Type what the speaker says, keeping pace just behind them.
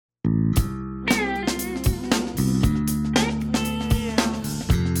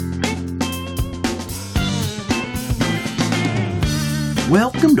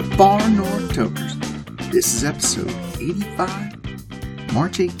Far North Tokers. This is episode 85,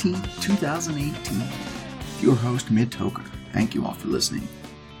 March 18th, 2018. Your host, Mid Toker. Thank you all for listening.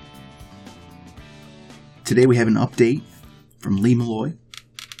 Today we have an update from Lee Malloy,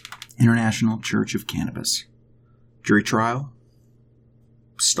 International Church of Cannabis. Jury trial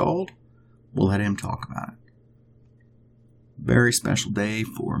stalled. We'll let him talk about it. Very special day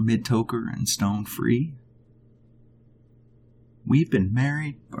for Mid Toker and Stone Free. We've been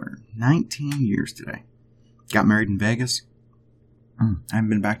married for 19 years today. Got married in Vegas. I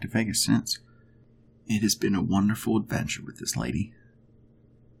haven't been back to Vegas since. It has been a wonderful adventure with this lady.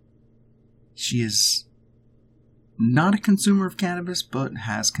 She is not a consumer of cannabis, but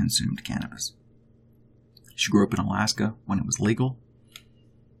has consumed cannabis. She grew up in Alaska when it was legal.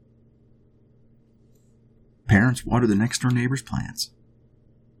 Parents watered the next door neighbor's plants.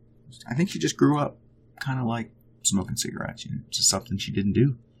 I think she just grew up kind of like smoking cigarettes. It's just something she didn't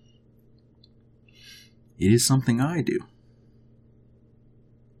do. It is something I do.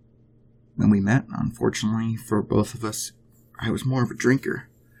 When we met, unfortunately for both of us, I was more of a drinker.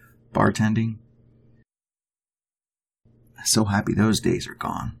 Bartending. So happy those days are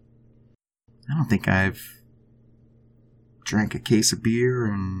gone. I don't think I've drank a case of beer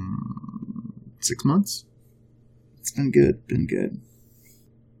in 6 months. It's been good.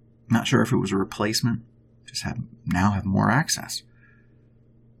 Not sure if it was a replacement. Just now have more access.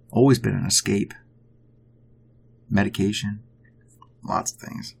 Always been an escape. Medication. Lots of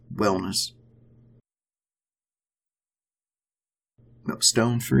things. Wellness.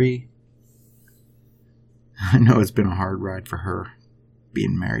 Stone free. I know it's been a hard ride for her,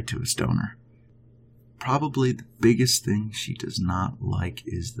 being married to a stoner. Probably the biggest thing she does not like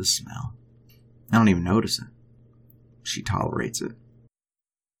is the smell. I don't even notice it. She tolerates it.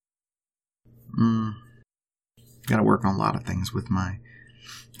 Gotta work on a lot of things with my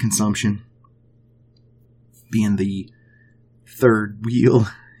consumption. Being the third wheel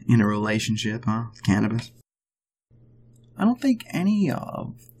in a relationship, with cannabis. I don't think any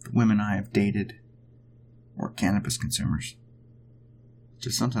of the women I have dated were cannabis consumers.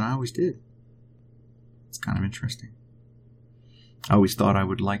 Just something I always did. It's kind of interesting. I always thought I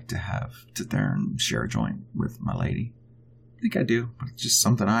would like to sit there and share a joint with my lady. I think I do, but it's just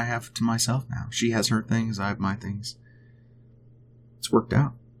something I have to myself now. She has her things, I have my things. It's worked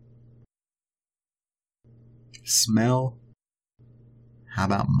out. Smell. How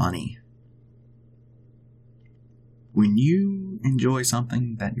about money? When you enjoy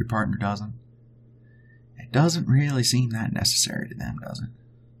something that your partner doesn't, it doesn't really seem that necessary to them, does it?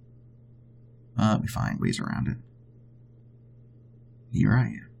 We find ways around it. Here I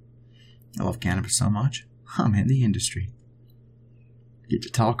am. I love cannabis so much, I'm in the industry. Get to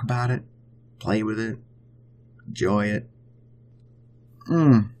talk about it, play with it, enjoy it.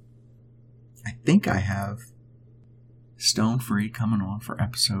 I think I have Stone Free coming on for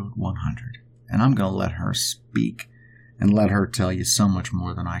episode 100. And I'm going to let her speak and let her tell you so much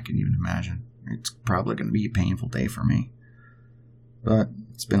more than I can even imagine. It's probably going to be a painful day for me. But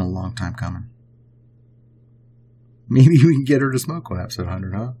it's been a long time coming. Maybe we can get her to smoke on episode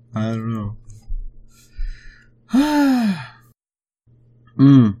 100, huh? I don't know.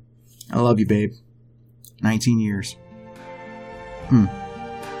 I love you, babe. 19 years. Love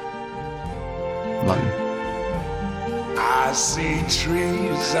you. I see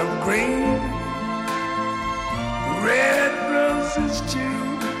trees of green, red roses too.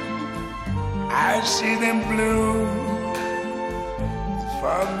 I see them bloom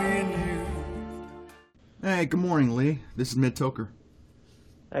for me and you. Hey, good morning, Lee. This is Mid Toker.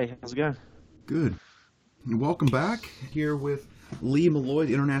 Hey, how's it going? Good. And welcome back here with Lee Malloy,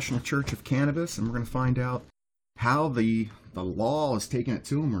 the International Church of Cannabis, and we're going to find out how the law is taking it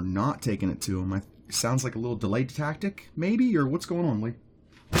to them or not taking it to them. It sounds like a little delayed tactic, maybe, or what's going on, Lee?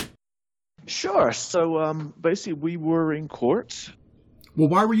 Sure. So, basically, we were in court. Well,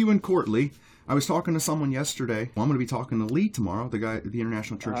 why were you in court, Lee? I was talking to someone yesterday. Well, I'm going to be talking to Lee tomorrow, the guy at the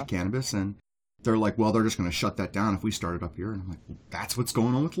International Church of Cannabis, and they're like, well, they're just going to shut that down if we start it up here. And I'm like, well, that's what's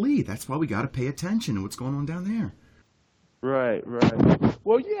going on with Lee. That's why we got to pay attention to what's going on down there. Right.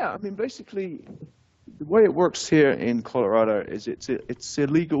 Well, yeah, I mean, basically, the way it works here in Colorado is it's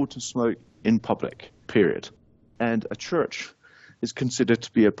illegal to smoke in public, period. And a church is considered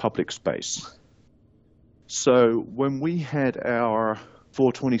to be a public space. So when we had our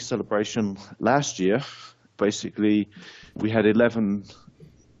 420 celebration last year, basically we had 11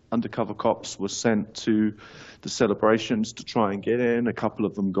 undercover cops were sent to the celebrations to try and get in. A couple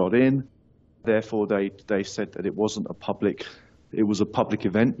of them got in. Therefore, they said that it was a public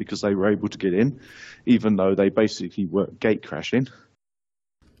event because they were able to get in, even though they basically were gate crashing.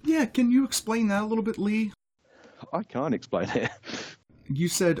 Yeah, can you explain that a little bit, Lee? I can't explain it. You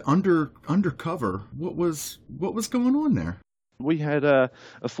said undercover. What was going on there? We had a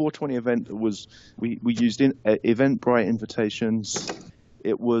 420 event that was we used Eventbrite invitations.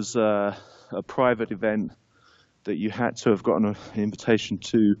 It was a private event that you had to have gotten an invitation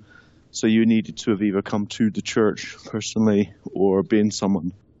to, so you needed to have either come to the church personally or been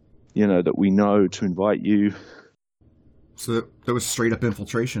someone, that we know to invite you. So that was straight up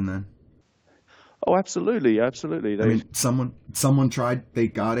infiltration then. Oh, absolutely. Someone tried. They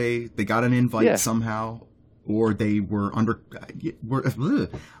got an invite somehow, or they were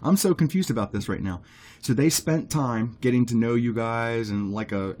I'm so confused about this right now. So they spent time getting to know you guys and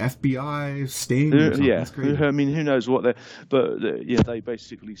like a FBI sting. Or something. Yeah, I mean, who knows what they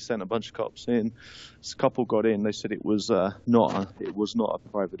basically sent a bunch of cops in. This couple got in. They said it was not a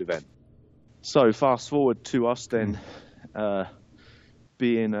private event. So fast forward to us then.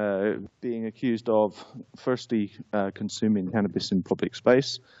 Being accused of firstly consuming cannabis in public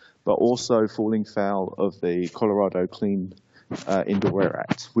space, but also falling foul of the Colorado Clean Indoor Air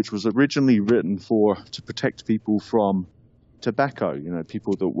Act, which was originally written to protect people from tobacco.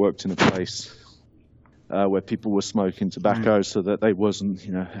 People that worked in a place where people were smoking tobacco, so that they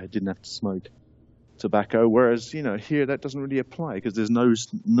didn't have to smoke tobacco. Whereas here that doesn't really apply, because there's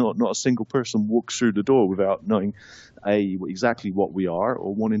not a single person walks through the door without knowing exactly what we are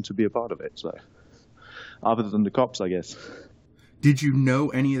or wanting to be a part of it. So other than the cops, I guess. Did you know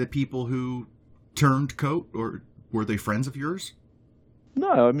any of the people who turned coat, or were they friends of yours?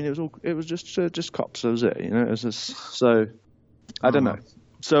 No, I mean it was just cops. That was it. It was just, so I don't know.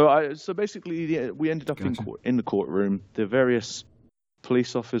 So basically we ended up in the courtroom. The various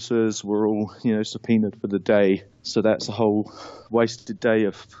police officers were all, subpoenaed for the day. So that's a whole wasted day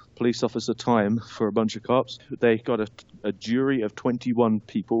of police officer time for a bunch of cops. They got a jury of 21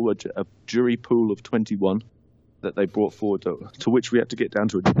 people, a jury pool of 21 that they brought forward, to which we had to get down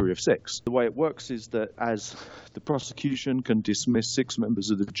to a jury of 6. The way it works is that as the prosecution can dismiss 6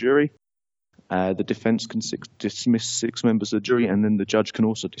 members of the jury, the defense can dismiss 6 members of the jury, and then the judge can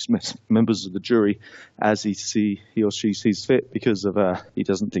also dismiss members of the jury as he or she sees fit, because of he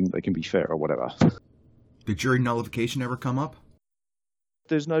doesn't think they can be fair or whatever. Did jury nullification ever come up?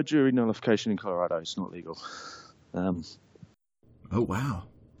 There's no jury nullification in Colorado. It's not legal. Oh, wow.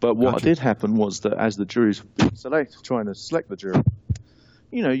 But what did happen was that as the juries were trying to select the jury,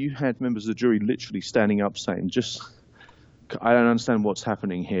 you had members of the jury literally standing up saying, I don't understand what's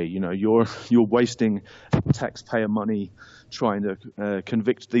happening here. You're wasting taxpayer money trying to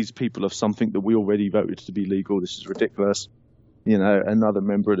convict these people of something that we already voted to be legal. This is ridiculous. Another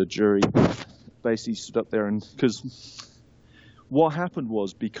member of the jury basically stood up there, and because what happened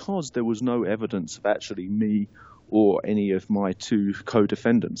was, because there was no evidence of actually me or any of my 2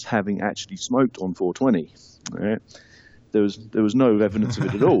 co-defendants having actually smoked on 420, right? There was no evidence of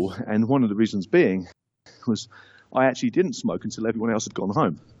it at all. And one of the reasons being was I actually didn't smoke until everyone else had gone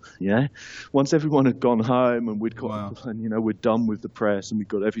home. Yeah, once everyone had gone home and we'd got, and we're done with the press and we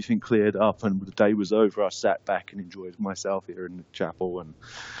got everything cleared up and the day was over, I sat back and enjoyed myself here in the chapel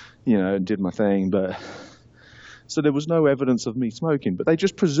and did my thing. But so there was no evidence of me smoking, but they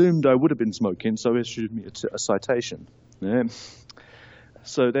just presumed I would have been smoking, so issued me a citation. Yeah.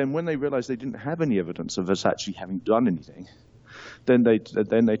 So then when they realized they didn't have any evidence of us actually having done anything, then they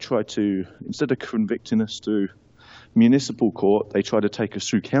tried to, instead of convicting us through municipal court, they tried to take us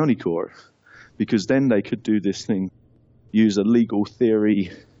through county court, because then they could do this thing, use a legal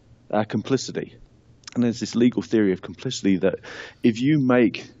theory, complicity. And there's this legal theory of complicity that if you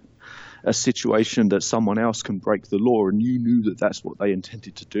make a situation that someone else can break the law and you knew that that's what they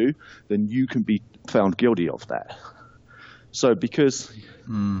intended to do, then you can be found guilty of that. So because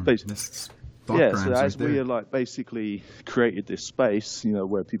so as we basically created this space,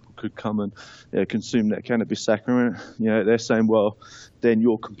 where people could come and consume that cannabis sacrament, they're saying, well, then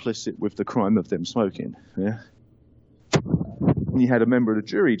you're complicit with the crime of them smoking. Yeah. And you had a member of the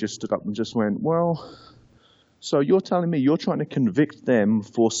jury just stood up and just went, well, so you're telling me you're trying to convict them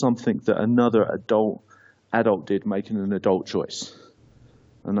for something that another adult did, making an adult choice?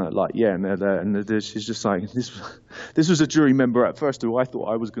 And I'm like, yeah, and she's just like, this was a jury member at first who I thought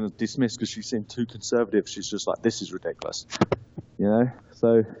I was going to dismiss because she seemed too conservative. She's just like, this is ridiculous,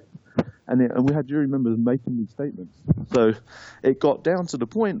 So, and we had jury members making these statements. So it got down to the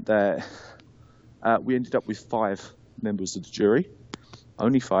point that we ended up with 5 members of the jury,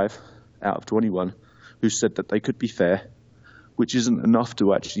 only 5 out of 21, who said that they could be fair, which isn't enough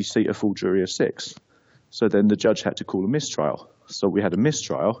to actually seat a full jury of 6. So then the judge had to call a mistrial. So we had a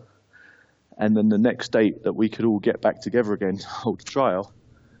mistrial, and then the next date that we could all get back together again to hold the trial,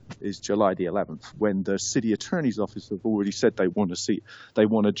 is July the 11th, when the city attorney's office have already said they want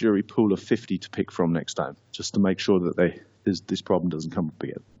a jury pool of 50 to pick from next time, just to make sure that this problem doesn't come up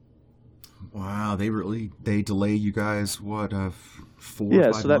again. Wow, they delay you guys, what, 4 or 5 Yeah,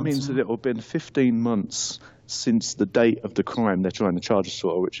 months? so that means that it will have been 15 months since the date of the crime they're trying to charge us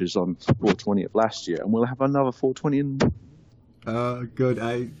for, which is on 4/20 of last year, and we'll have another 4/20 in... Good.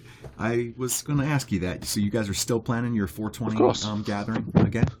 I was going to ask you that. So you guys are still planning your 420 Of course. Gathering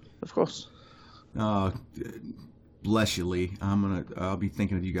again? Of course. Bless you, Lee. I'll be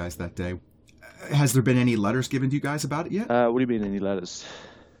thinking of you guys that day. Has there been any letters given to you guys about it yet? What do you mean, any letters?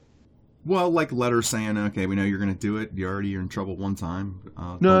 Well, like letters saying, okay, we know you're going to do it. You're in trouble one time.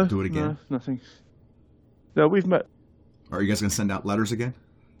 No, don't do it again. No, nothing. No, we've met. Are you guys going to send out letters again?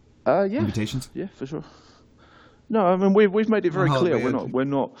 Yeah. Invitations? Yeah, for sure. No, I mean we've made it very clear man.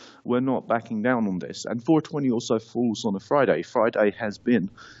 we're not backing down on this. And 420 also falls on a Friday. Friday has been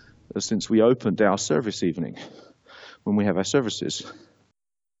since we opened our service evening, when we have our services.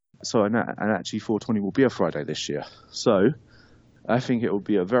 So and actually 420 will be a Friday this year. So I think it will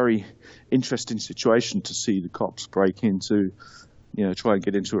be a very interesting situation to see the cops break into, try and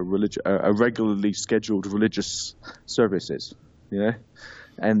get into a regularly scheduled religious services,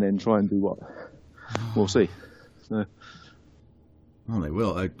 and then try and do what? We'll see. So. Oh, they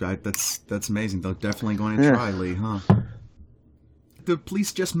will. That's amazing. They're definitely going to try, Lee, huh? The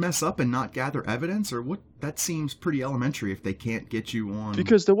police just mess up and not gather evidence, or what? That seems pretty elementary if they can't get you on.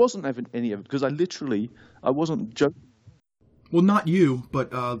 Because there wasn't any evidence. Because I wasn't joking. Well, not you,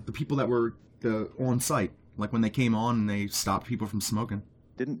 but the people that were on site, like when they came on and they stopped people from smoking.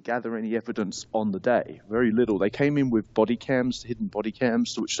 Didn't gather any evidence on the day. Very little. They came in with body cams, hidden body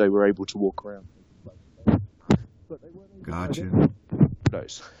cams, to which they were able to walk around. But they weren't able Gotcha.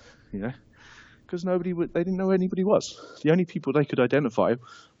 those, because they didn't know who anybody was. The only people they could identify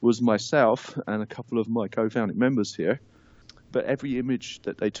was myself and a couple of my co-founding members here. But every image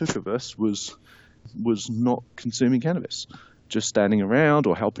that they took of us was not consuming cannabis, just standing around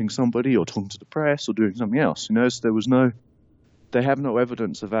or helping somebody or talking to the press or doing something else. So they have no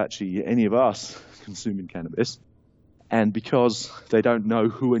evidence of actually any of us consuming cannabis. And because they don't know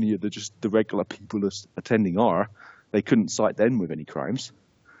who any of the regular people attending are, they couldn't cite them with any crimes.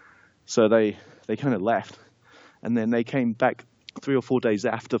 So they kind of left. And then they came back 3 or 4 days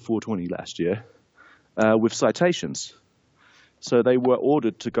after 420 last year with citations. So they were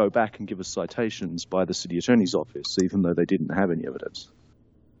ordered to go back and give us citations by the city attorney's office, even though they didn't have any evidence.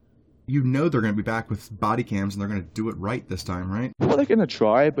 They're going to be back with body cams and they're going to do it right this time, right? Well, they're going to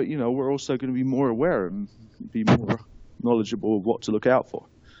try, but, we're also going to be more aware and be more knowledgeable of what to look out for.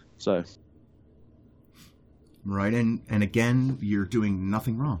 So. Right, and again, you're doing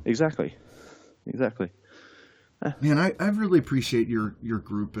nothing wrong. Exactly. Man, I really appreciate your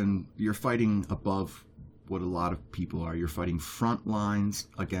group, and you're fighting above what a lot of people are. You're fighting front lines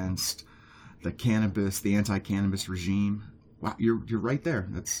against the anti-cannabis regime. Wow, you're right there.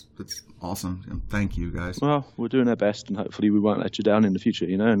 That's awesome, and thank you, guys. Well, we're doing our best, and hopefully we won't let you down in the future,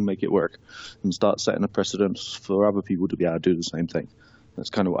 and make it work, and start setting a precedent for other people to be able to do the same thing. That's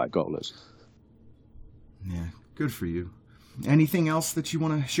kind of what our goal is. Yeah, good for you. Anything else that you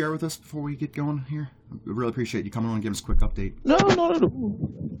want to share with us before we get going here? I really appreciate you coming on and giving us a quick update. No, not at all.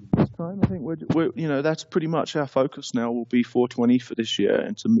 This time, I think we're that's pretty much our focus now. Will be 420 for this year,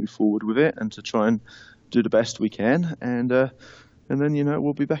 and to move forward with it, and to try and do the best we can, and then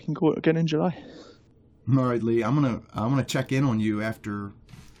we'll be back in court again in July. All right, Lee. I'm gonna check in on you after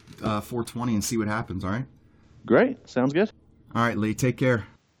 420 and see what happens. All right. Great. Sounds good. All right, Lee. Take care.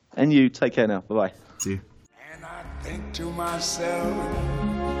 And you take care now. Bye bye. See you. And I think to myself,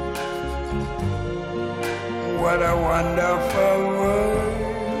 what a wonderful world.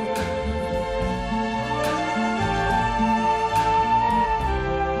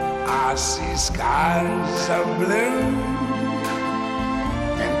 I see skies of blue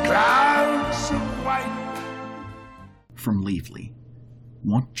and clouds of white. From Leafly.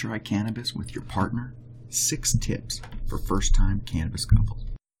 Want to try cannabis with your partner? 6 tips for first-time cannabis couples.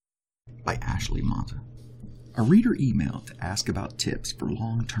 By Ashley Monta. A reader emailed to ask about tips for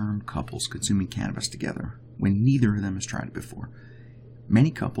long-term couples consuming cannabis together when neither of them has tried it before. Many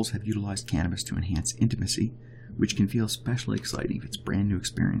couples have utilized cannabis to enhance intimacy, which can feel especially exciting if it's a brand new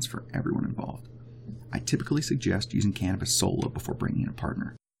experience for everyone involved. I typically suggest using cannabis solo before bringing in a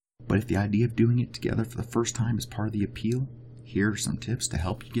partner. But if the idea of doing it together for the first time is part of the appeal, here are some tips to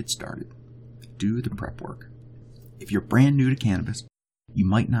help you get started. Do the prep work. If you're brand new to cannabis, you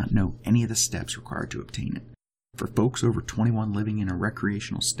might not know any of the steps required to obtain it. For folks over 21 living in a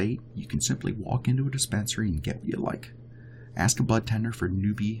recreational state, you can simply walk into a dispensary and get what you like. Ask a bud tender for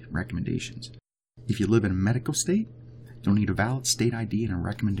newbie recommendations. If you live in a medical state, you'll need a valid state ID and a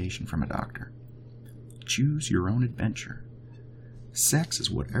recommendation from a doctor. Choose your own adventure. Sex is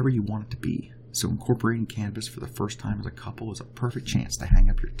whatever you want it to be, so incorporating cannabis for the first time as a couple is a perfect chance to hang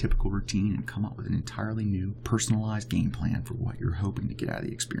up your typical routine and come up with an entirely new, personalized game plan for what you're hoping to get out of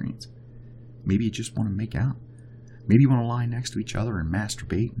the experience. Maybe you just want to make out. Maybe you want to lie next to each other and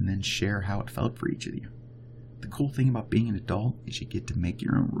masturbate and then share how it felt for each of you. The cool thing about being an adult is you get to make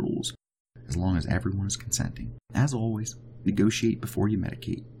your own rules, as long as everyone is consenting. As always, negotiate before you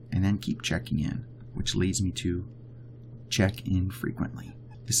medicate, and then keep checking in, which leads me to check in frequently.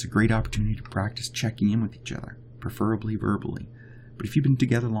 This is a great opportunity to practice checking in with each other, preferably verbally. But if you've been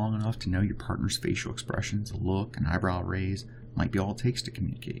together long enough to know your partner's facial expressions, a look, an eyebrow raise, might be all it takes to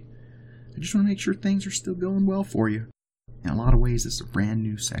communicate. I just want to make sure things are still going well for you. In a lot of ways, this is a brand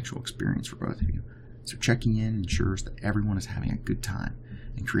new sexual experience for both of you. So checking in ensures that everyone is having a good time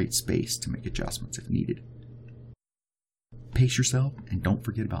and creates space to make adjustments if needed. Pace yourself and don't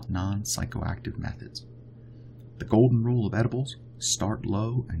forget about non-psychoactive methods. The golden rule of edibles, start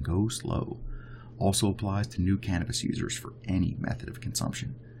low and go slow, also applies to new cannabis users for any method of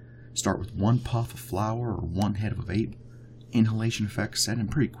consumption. Start with one puff of flower or one head of a vape. Inhalation effects set in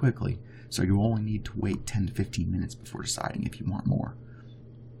pretty quickly, so you only need to wait 10 to 15 minutes before deciding if you want more.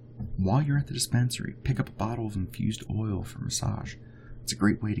 While you're at the dispensary, pick up a bottle of infused oil for massage. It's a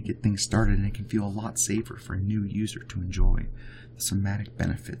great way to get things started, and it can feel a lot safer for a new user to enjoy the somatic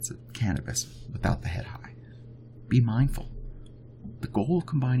benefits of cannabis without the head high. Be mindful. The goal of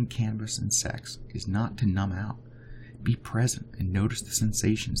combining cannabis and sex is not to numb out. Be present and notice the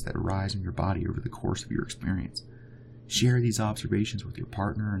sensations that arise in your body over the course of your experience. Share these observations with your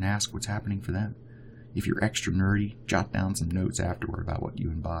partner and ask what's happening for them. If you're extra nerdy, jot down some notes afterward about what you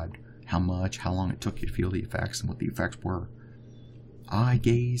imbibed, how much, how long it took you to feel the effects, and what the effects were. Eye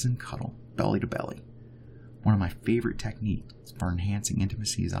gaze and cuddle, belly to belly. One of my favorite techniques for enhancing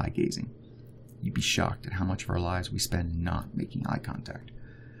intimacy is eye gazing. You'd be shocked at how much of our lives we spend not making eye contact.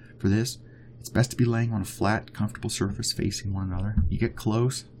 For this, it's best to be laying on a flat, comfortable surface facing one another. You get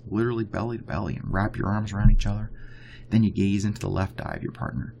close, literally belly to belly, and wrap your arms around each other. Then you gaze into the left eye of your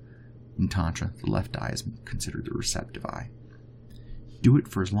partner. In Tantra, the left eye is considered the receptive eye. Do it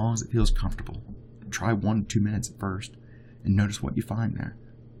for as long as it feels comfortable. Try 1 to 2 minutes at first, and notice what you find there.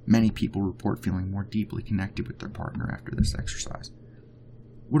 Many people report feeling more deeply connected with their partner after this exercise.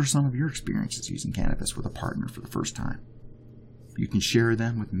 What are some of your experiences using cannabis with a partner for the first time? You can share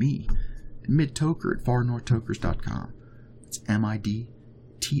them with me at midtoker at farnorthtokers.com. It's MIDTOKER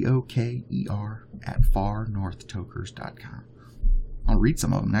at farnorthtokers.com. I'll read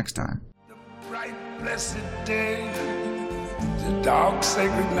some of them next time. The bright, blessed day, the dark,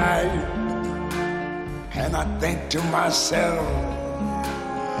 sacred night, and I think to myself,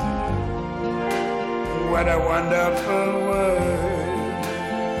 what a wonderful world.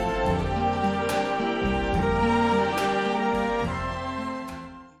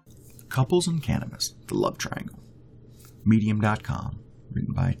 Couples and Cannabis, The Love Triangle. Medium.com,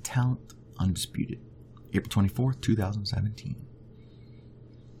 written by Talent Undisputed, April 24th, 2017.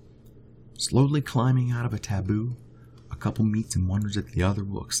 Slowly climbing out of a taboo, a couple meets and wonders if the other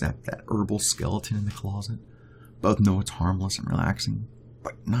will accept that herbal skeleton in the closet. Both know it's harmless and relaxing,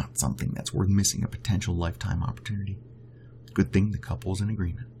 but not something that's worth missing a potential lifetime opportunity. Good thing the couple's in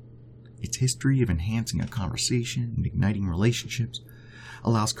agreement. Its history of enhancing a conversation and igniting relationships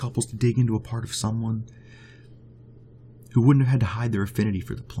allows couples to dig into a part of someone who wouldn't have had to hide their affinity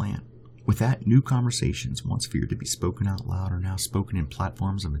for the plant. With that, new conversations, once feared to be spoken out loud, are now spoken in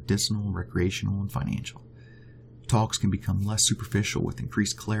platforms of medicinal, recreational, and financial. Talks can become less superficial with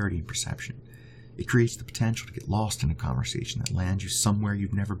increased clarity and perception. It creates the potential to get lost in a conversation that lands you somewhere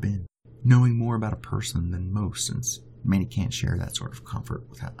you've never been, knowing more about a person than most, since many can't share that sort of comfort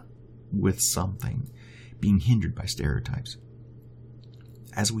with something being hindered by stereotypes.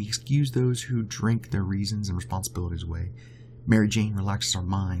 As we excuse those who drink their reasons and responsibilities away, Mary Jane relaxes our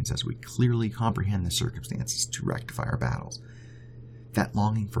minds as we clearly comprehend the circumstances to rectify our battles. That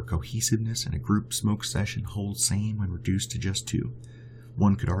longing for cohesiveness in a group smoke session holds same when reduced to just two.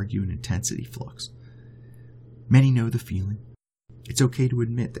 One could argue an intensity flux. Many know the feeling. It's okay to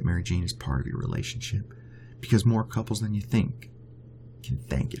admit that Mary Jane is part of your relationship, because more couples than you think can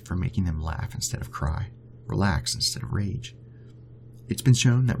thank it for making them laugh instead of cry, relax instead of rage. It's been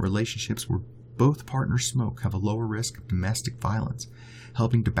shown that relationships where both partners smoke have a lower risk of domestic violence,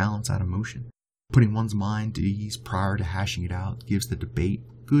 helping to balance out emotion. Putting one's mind at ease prior to hashing it out gives the debate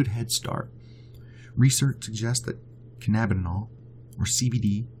a good head start. Research suggests that cannabinol, or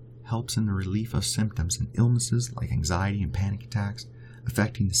CBD, helps in the relief of symptoms and illnesses like anxiety and panic attacks,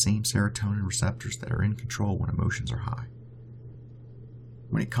 affecting the same serotonin receptors that are in control when emotions are high.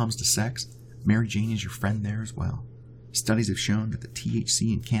 When it comes to sex, Mary Jane is your friend there as well. Studies have shown that the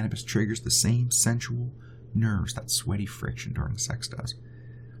THC in cannabis triggers the same sensual nerves that sweaty friction during sex does.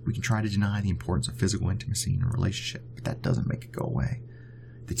 We can try to deny the importance of physical intimacy in a relationship, but that doesn't make it go away.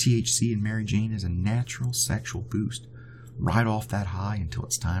 The THC in Mary Jane is a natural sexual boost. Ride off that high until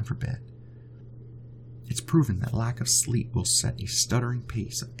it's time for bed. It's proven that lack of sleep will set a stuttering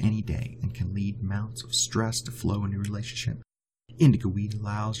pace of any day and can lead amounts of stress to flow in a relationship. Indica weed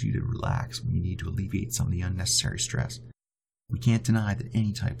allows you to relax when you need to alleviate some of the unnecessary stress. We can't deny that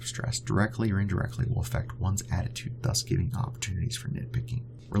any type of stress, directly or indirectly, will affect one's attitude, thus giving opportunities for nitpicking.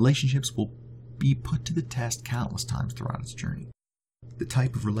 Relationships will be put to the test countless times throughout its journey. The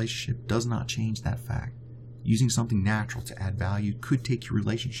type of relationship does not change that fact. Using something natural to add value could take your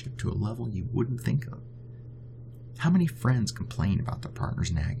relationship to a level you wouldn't think of. How many friends complain about their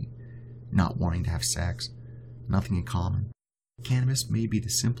partner's nagging, not wanting to have sex, nothing in common? Cannabis may be the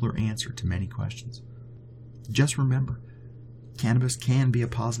simpler answer to many questions. Just remember, cannabis can be a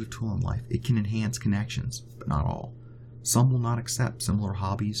positive tool in life. It can enhance connections, but not all. Some will not accept similar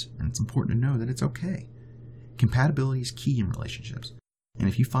hobbies, and it's important to know that it's okay. Compatibility is key in relationships, and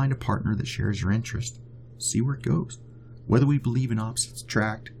if you find a partner that shares your interest, see where it goes. Whether we believe in opposites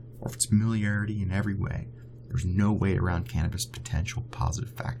attract, or if it's familiarity in every way, there's no way around cannabis' potential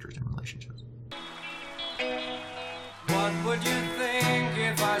positive factors in relationships. What would you think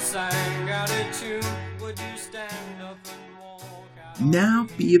if I sang out a tune? Would you stand up and walk out? Now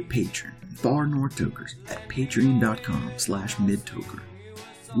be a patron of Far North Tokers at patreon.com/midtoker.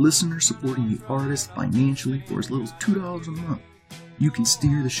 Listeners supporting the artist financially for as little as $2 a month. You can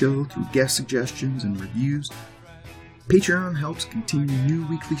steer the show through guest suggestions and reviews. Patreon helps continue new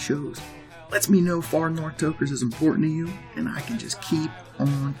weekly shows. Lets me know Far North Tokers is important to you, and I can just keep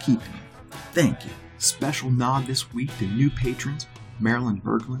on keeping. Thank you. Special nod this week to new patrons Marilyn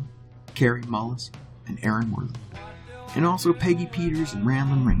Berglund, Carrie Mullis, and Aaron Worthing. And also Peggy Peters and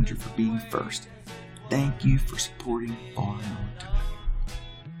Ramblin' Ranger for being first. Thank you for supporting Far North Tokers.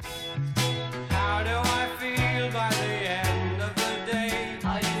 How do I feel by the end of the day?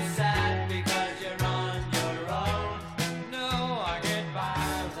 Are you sad because you're on your own? No, I get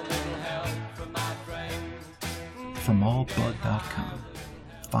by with a little help from my friends. From allbud.com.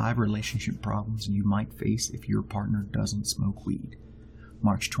 5 relationship problems you might face if your partner doesn't smoke weed.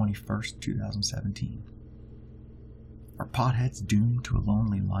 March 21st, 2017. Are potheads doomed to a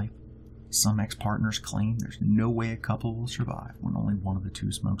lonely life? Some ex-partners claim there's no way a couple will survive when only one of the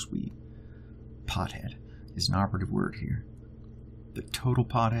two smokes weed. Pothead is an operative word here. The total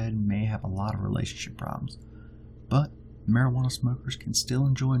pothead may have a lot of relationship problems, but marijuana smokers can still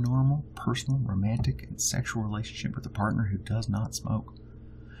enjoy a normal, personal, romantic, and sexual relationship with a partner who does not smoke.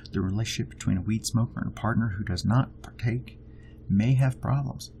 The relationship between a weed smoker and a partner who does not partake may have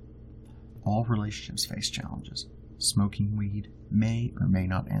problems. All relationships face challenges. Smoking weed may or may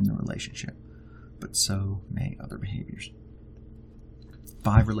not end the relationship, but so may other behaviors.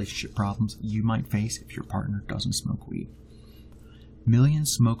 5 relationship problems you might face if your partner doesn't smoke weed.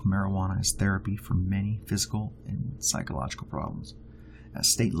 Millions smoke marijuana as therapy for many physical and psychological problems. As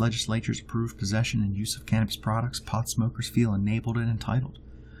state legislatures approve possession and use of cannabis products, pot smokers feel enabled and entitled.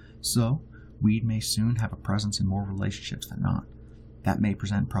 So, weed may soon have a presence in more relationships than not. That may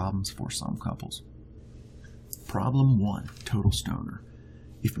present problems for some couples. Problem 1. Total stoner.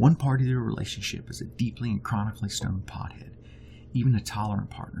 If one party to a relationship is a deeply and chronically stoned pothead, even a tolerant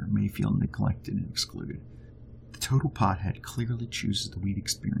partner may feel neglected and excluded. The total pothead clearly chooses the weed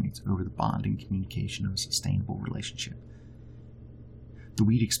experience over the bond and communication of a sustainable relationship. The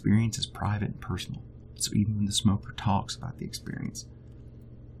weed experience is private and personal, so even when the smoker talks about the experience,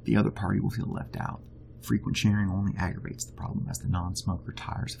 the other party will feel left out. Frequent sharing only aggravates the problem as the non-smoker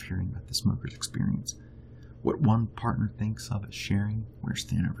tires of hearing about the smoker's experience. What one partner thinks of as sharing wears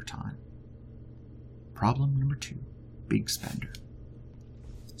thin over time. Problem number 2. Big spender.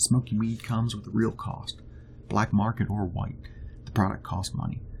 Smoking weed comes with a real cost. Black market or white, the product costs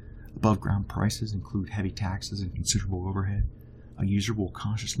money. Above ground prices include heavy taxes and considerable overhead. A user will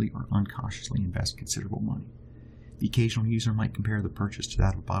consciously or unconsciously invest considerable money. The occasional user might compare the purchase to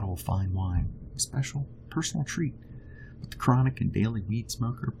that of a bottle of fine wine, a special, personal treat. But the chronic and daily weed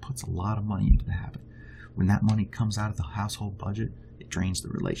smoker puts a lot of money into the habit. When that money comes out of the household budget, it drains the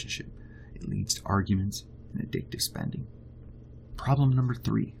relationship. It leads to arguments and addictive spending. Problem number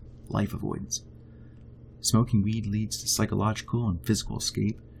 3. Life avoidance. Smoking weed leads to psychological and physical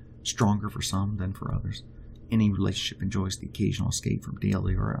escape, stronger for some than for others. Any relationship enjoys the occasional escape from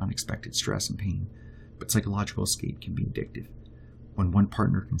daily or unexpected stress and pain, but psychological escape can be addictive. When one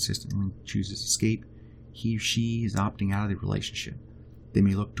partner consistently chooses escape, he or she is opting out of the relationship. They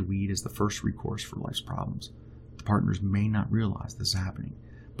may look to weed as the first recourse for life's problems. The partners may not realize this is happening,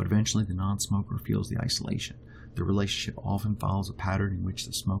 but eventually the non-smoker feels the isolation. The relationship often follows a pattern in which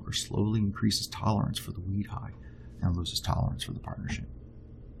the smoker slowly increases tolerance for the weed high and loses tolerance for the partnership.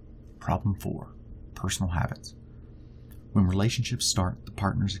 Problem 4. Personal habits. When relationships start, the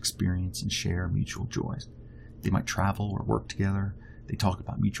partners experience and share mutual joys. They might travel or work together. They talk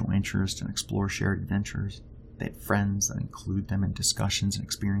about mutual interests and explore shared adventures. They have friends that include them in discussions and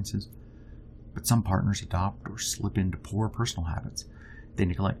experiences. But some partners adopt or slip into poor personal habits. They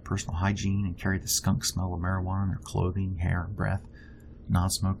neglect personal hygiene and carry the skunk smell of marijuana in their clothing, hair, and breath.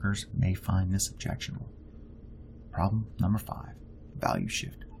 Non-smokers may find this objectionable. Problem number 5. Value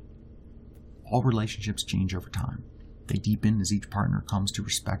shift. All relationships change over time. They deepen as each partner comes to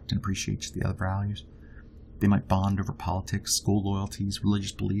respect and appreciates the other values. They might bond over politics, school loyalties,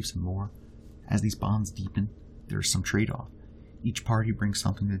 religious beliefs, and more. As these bonds deepen, there is some trade-off. Each party brings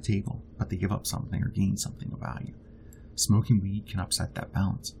something to the table, but they give up something or gain something of value. Smoking weed can upset that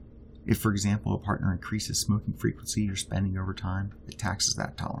balance. If, for example, a partner increases smoking frequency or spending over time, it taxes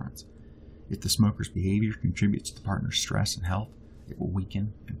that tolerance. If the smoker's behavior contributes to the partner's stress and health, it will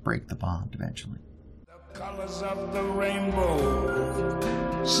weaken and break the bond eventually. The colors of the rainbow,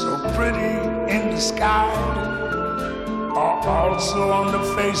 so pretty in the sky, are also on the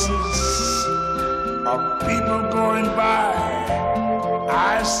faces of people going by.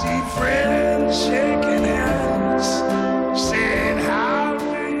 I see friends shaking hands, saying, how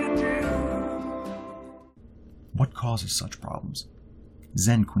do you do? What causes such problems?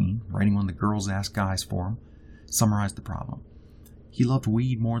 Zen Queen, writing on the Girls Ask Guys forum, summarized the problem. He loved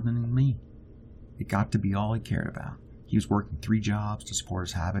weed more than me. It got to be all he cared about. He was working 3 jobs to support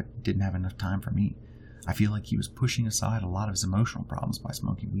his habit, didn't have enough time for me. I feel like he was pushing aside a lot of his emotional problems by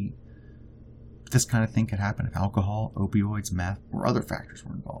smoking weed. But this kind of thing could happen if alcohol, opioids, meth, or other factors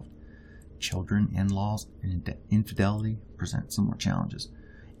were involved. Children, in-laws, and infidelity present similar challenges.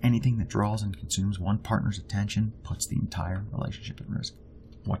 Anything that draws and consumes one partner's attention puts the entire relationship at risk.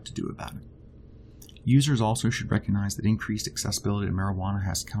 What to do about it? Users also should recognize that increased accessibility to marijuana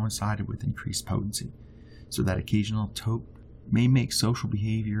has coincided with increased potency, so that occasional toke may make social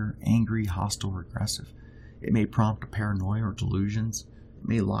behavior angry, hostile, or aggressive. It may prompt a paranoia or delusions. It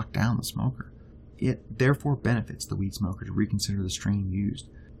may lock down the smoker. It therefore benefits the weed smoker to reconsider the strain used.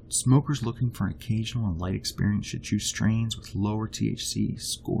 Smokers looking for an occasional and light experience should choose strains with lower THC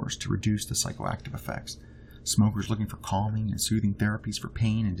scores to reduce the psychoactive effects. Smokers looking for calming and soothing therapies for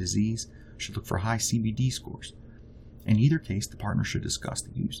pain and disease should look for high CBD scores. In either case, the partner should discuss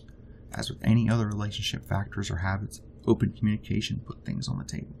the use. As with any other relationship factors or habits, open communication put things on the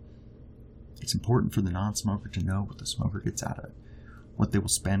table. It's important for the non-smoker to know what the smoker gets out of it, what they will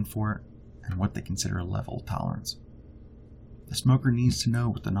spend for it, and what they consider a level of tolerance. The smoker needs to know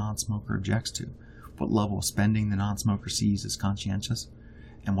what the non-smoker objects to, what level of spending the non-smoker sees as conscientious,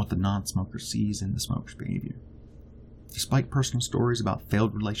 and what the non-smoker sees in the smoker's behavior. Despite personal stories about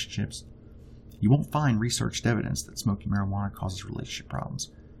failed relationships, you won't find researched evidence that smoking marijuana causes relationship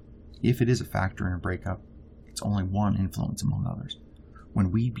problems. If it is a factor in a breakup, it's only one influence among others.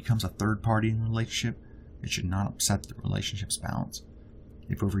 When weed becomes a third party in a relationship, it should not upset the relationship's balance.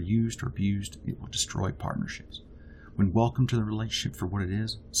 If overused or abused, it will destroy partnerships. When welcomed to the relationship for what it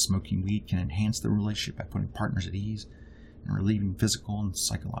is, smoking weed can enhance the relationship by putting partners at ease and relieving physical and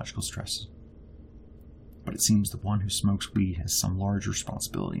psychological stresses. But it seems the one who smokes weed has some large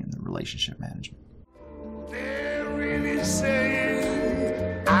responsibility in the relationship management. They're really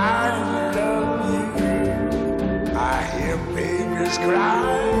saying, I love you. I hear babies cry.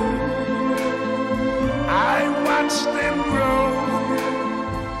 I watch them grow.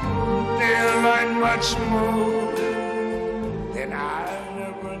 They'll learn much more than I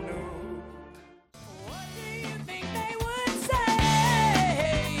never knew. What do you think they would say?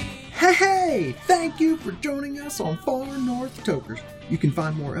 Hey! Thank you for joining us on Far North Tokers. You can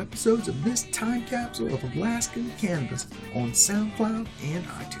find more episodes of this time capsule of Alaskan cannabis on SoundCloud and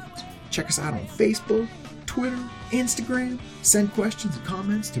iTunes. Check us out on Facebook, Twitter, Instagram. Send questions and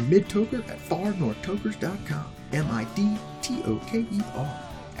comments to midtoker at farnorthtokers.com. MIDTOKER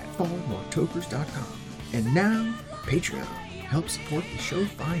at farnorthtokers.com. And now, Patreon. Help support the show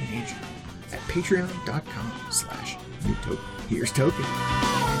financially at patreon.com/midtoker. Here's Token.